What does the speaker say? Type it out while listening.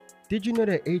Did you know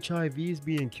that HIV is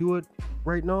being cured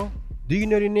right now? Do you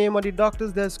know the name of the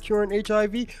doctors that's curing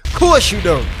HIV? Of course you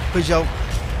don't, because you're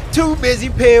too busy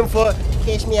paying for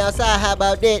Catch Me Outside, how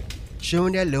about that?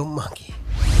 Showing that little monkey.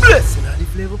 Blessing on the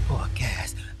Flavor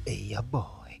Podcast. Hey, your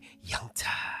boy, Young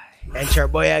Ty. And your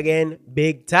boy again,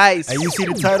 Big Tice. And you see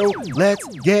the title? Let's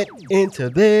get into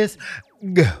this.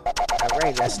 Go. All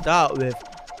right, let's start with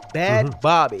Bad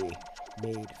Bobby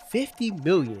made $50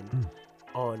 million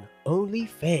on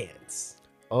OnlyFans.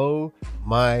 Oh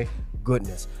my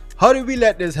goodness. How did we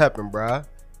let this happen, bruh?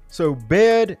 So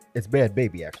it's Bad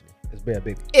Baby actually. It's Bad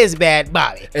Baby. It's Bad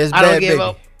Bobby. It's I don't Bad give Baby.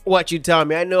 up what you tell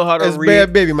me. I know how to It's read.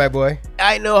 Bad Baby, my boy.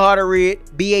 I know how to read.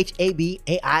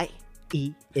 BHABAIE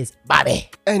is Bobby.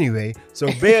 Anyway, so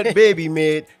Bad Baby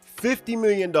made $50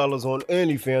 million on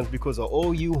OnlyFans because of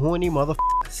all you horny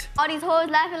motherfuckers. All these hoes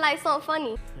laughing like something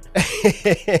funny.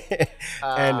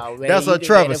 And Man, that's you a can get it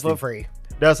travesty. for free.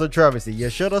 That's a travesty. You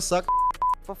should have sucked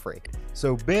for free.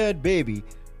 So Bad Baby,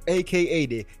 aka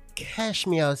the Cash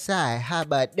Me Outside, how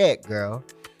about that, girl?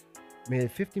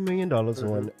 Made $50 million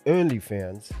on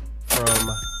OnlyFans from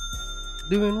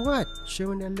doing what?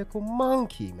 Showing that little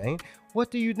monkey, man.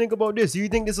 What do you think about this? Do you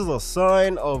think this is a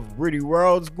sign of where the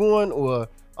world's going, or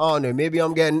I don't know, maybe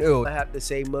I'm getting old? I have to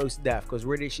say most deaf, because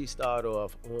where did she start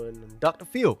off? On Dr.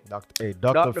 Phil. Dr.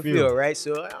 Dr. Phil, right?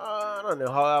 So I don't know,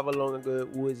 however long ago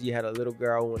it was, you had a little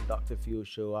girl when Dr. Phil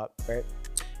show up, right?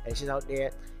 And she's out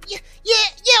there. Yeah.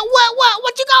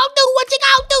 What you gonna do? What you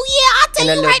gonna do? Yeah, I'll tell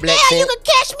And you that right little now. black You can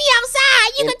catch me outside.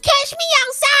 You can catch me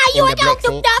outside. You and ain't the gonna black do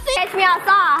scent. nothing. Catch me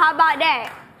outside, how about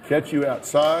that? Catch you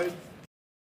outside.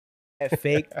 That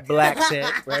fake black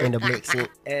scent, right? In the black suit.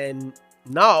 And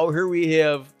now here we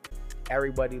have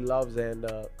everybody loves and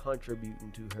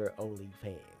contributing to her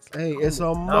OnlyFans. Hey, it's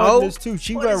a Now, madness too.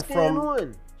 She what is went going from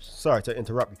on? sorry to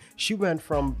interrupt you. She went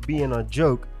from being a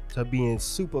joke to being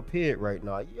super paid right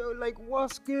now. Yo, like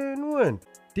what's going on?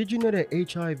 Did you know that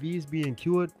HIV is being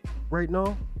cured right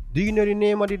now? Do you know the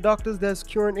name of the doctors that's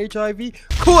curing HIV?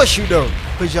 Of course you don't,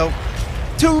 because you're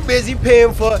too busy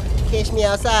paying for Catch Me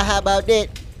Outside, how about that?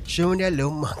 Showing that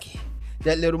little monkey,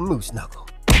 that little moose knuckle.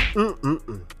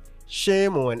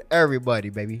 Shame on everybody,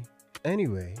 baby.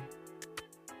 Anyway,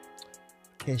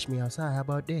 Catch Me Outside, how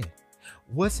about that?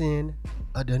 What's in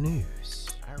the news?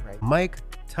 All right. Mike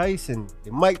Tyson,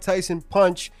 the Mike Tyson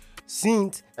punch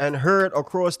seen and heard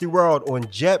across the world on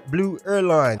JetBlue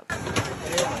Airlines.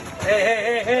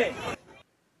 Hey.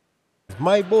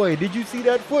 My boy, did you see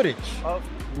that footage? Of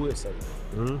course I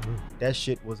did. That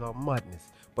shit was a madness.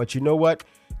 But you know what?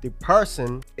 The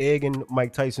person egging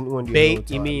Mike Tyson on the whole Bait,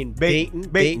 time. you mean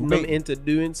baiting them into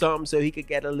doing something so he could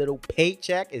get a little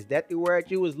paycheck? Is that the word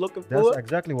you was looking That's for?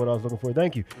 exactly what I was looking for.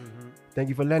 Thank you. Thank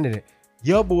you for landing it.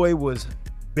 Your boy was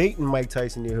baiting Mike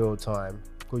Tyson the whole time.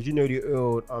 Because you know the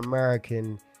old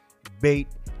American bait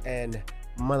and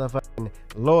motherfucking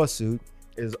lawsuit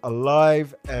is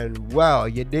alive and well.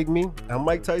 You dig me? And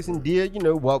Mike Tyson did, you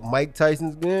know, what Mike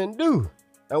Tyson's gonna do.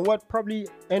 And what probably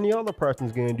any other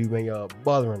person's gonna do when you're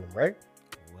bothering him, right?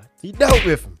 What? He dealt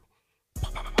with him.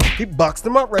 He boxed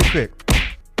him up right quick.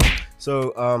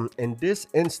 So in this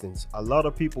instance, a lot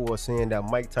of people were saying that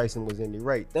Mike Tyson was in the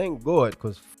right. Thank God,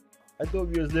 because I thought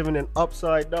we was living in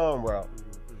upside down world.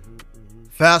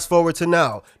 Fast forward to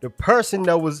now. The person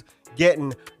that was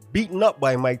getting beaten up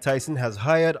by Mike Tyson has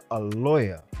hired a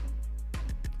lawyer.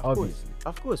 Obviously.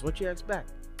 Of course, what you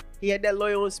expect? He had that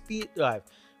lawyer on speed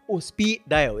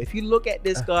dial. If you look at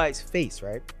this guy's face,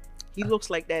 right? He looks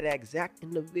like that exact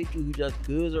individual who just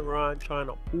goes around trying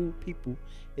to pull people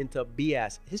into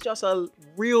BS. He's just a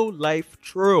real life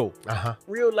troll.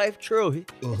 Real life troll. He's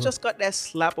just got that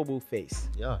slappable face.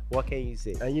 Yeah. What can you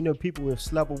say? And you know, people with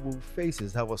slappable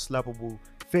faces have a slappable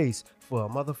face for a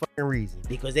motherfucking reason.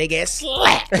 Because they get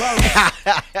slapped.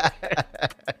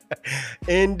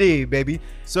 Indeed, baby.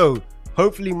 So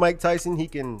hopefully Mike Tyson, he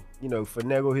can, you know,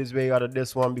 finagle his way out of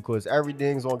this one, because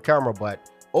everything's on camera. But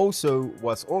also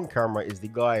what's on camera is the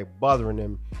guy bothering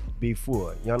him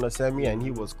before. You understand me? And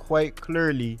he was quite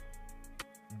clearly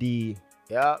the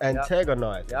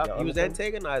antagonist. Yeah, he was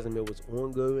antagonizing. It was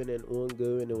ongoing. It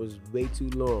was way too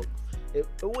long. It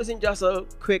wasn't just a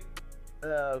quick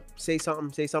say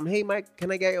something. Hey, Mike,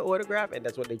 can I get your autograph? And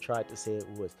that's what they tried to say it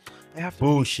was.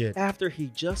 Bullshit. After he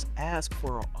just asked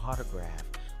for an autograph,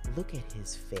 look at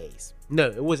his face. No,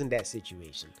 it wasn't that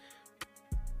situation.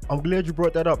 I'm glad you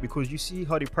brought that up, because you see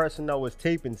how the person that was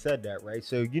taping said that, right?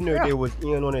 So you know they was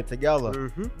in on it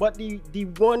together. But the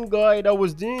one guy that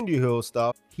was doing the whole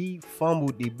stuff, he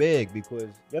fumbled the bag, because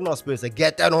you're not supposed to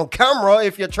get that on camera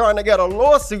if you're trying to get a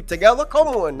lawsuit together. Come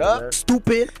on, nah.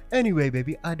 Stupid. Anyway,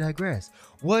 baby, I digress.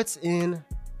 What's in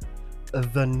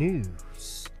the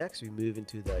news. Next, we move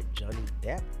into the Johnny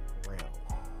Depp realm.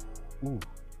 Ooh,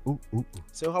 ooh, ooh, ooh.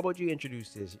 So how about you introduce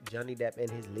this Johnny Depp and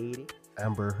his lady?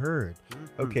 Amber Heard.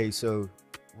 Okay, so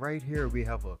right here we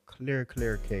have a clear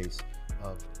case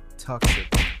of toxic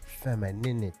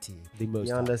femininity. The most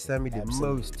You understand me? The toxic,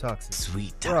 most toxic.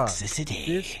 Sweet Bruh, toxicity.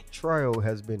 This trial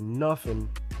has been nothing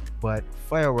but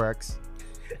fireworks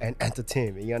and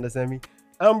entertainment. You understand me?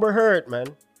 Amber Heard, man.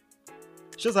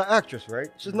 She's an actress, right?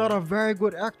 She's not a very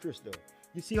good actress, though.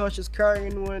 You see how she's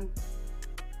carrying one?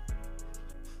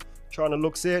 Trying to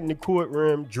look sad in the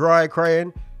courtroom, dry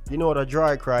crying. You know what a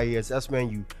dry cry is? That's when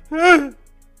you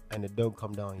and it don't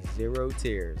come down your Zero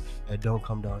tears. it don't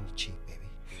come down your cheek, baby.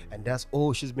 And that's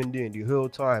all she's been doing the whole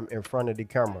time in front of the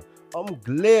camera. I'm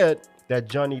glad that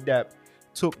Johnny Depp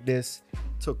took this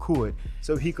to court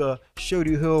so he could show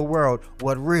the whole world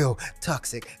what real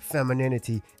toxic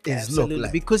femininity is look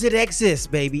like. Because it exists,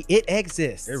 baby. It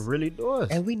exists. It really does.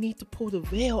 And we need to pull the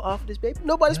veil off of this, baby.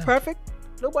 Nobody's perfect.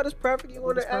 Nobody's perfect. You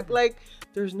want to act like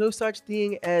there's no such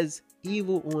thing as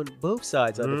evil on both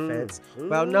sides of the fence.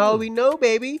 Well, now we know,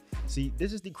 baby. See,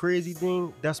 this is the crazy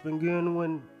thing that's been going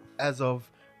on as of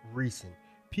recent.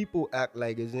 People act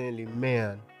like it's only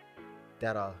men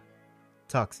that are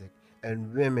toxic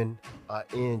and women are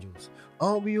angels.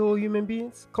 Aren't we all human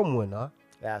beings? Come on now.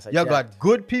 That's a You got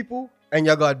good people and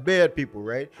you got bad people,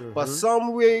 right? But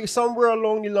somewhere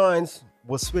along the lines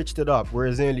was switched it up,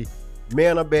 whereas only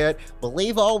men are bad.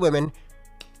 Believe all women.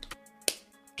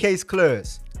 Case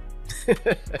closed.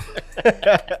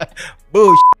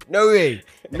 Bullshit. No way.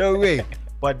 No way.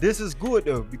 But this is good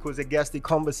though, because it gets the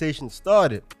conversation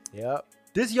started. Yep.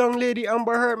 This young lady,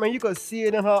 Amber Heard, man, you can see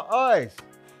it in her eyes.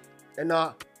 In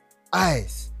her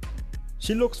eyes.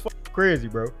 She looks crazy,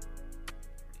 bro.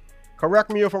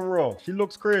 Correct me if I'm wrong. She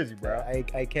looks crazy, bro.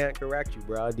 I can't correct you,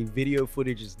 bro. The video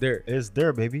footage is there. It's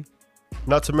there, baby.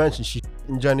 Not to mention she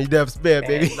in Johnny Depp's bed,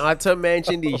 baby. And not to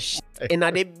mention the in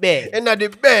the bed. And not the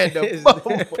bed,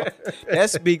 the That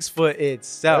speaks for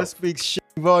itself. That speaks shit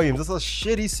volumes. That's a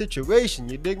shitty situation,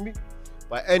 you dig me?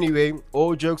 But anyway,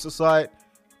 all jokes aside,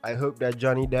 I hope that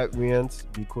Johnny Depp wins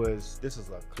because this is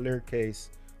a clear case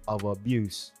of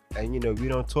abuse. And you know, we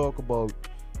don't talk about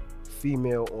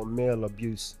female or male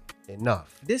abuse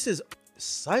enough. This is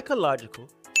psychological,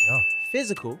 Yeah.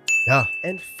 physical, Yeah.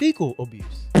 and fecal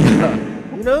abuse.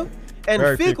 You know? And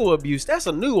Very fecal abuse, that's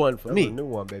a new one for That's me. a new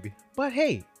one, baby. But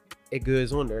hey, it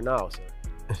goes on there now,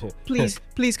 so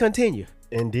please continue.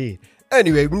 Indeed.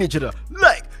 Anyway, we need you to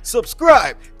like,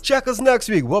 subscribe. Check us next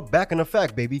week. We're back in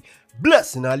effect, baby.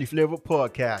 Blessing Ali Flavor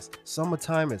Podcast.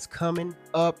 Summertime is coming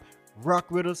up.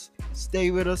 Rock with us.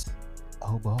 Stay with us.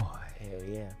 Oh boy. Hell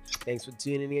yeah. Thanks for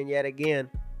tuning in yet again.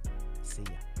 See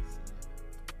ya.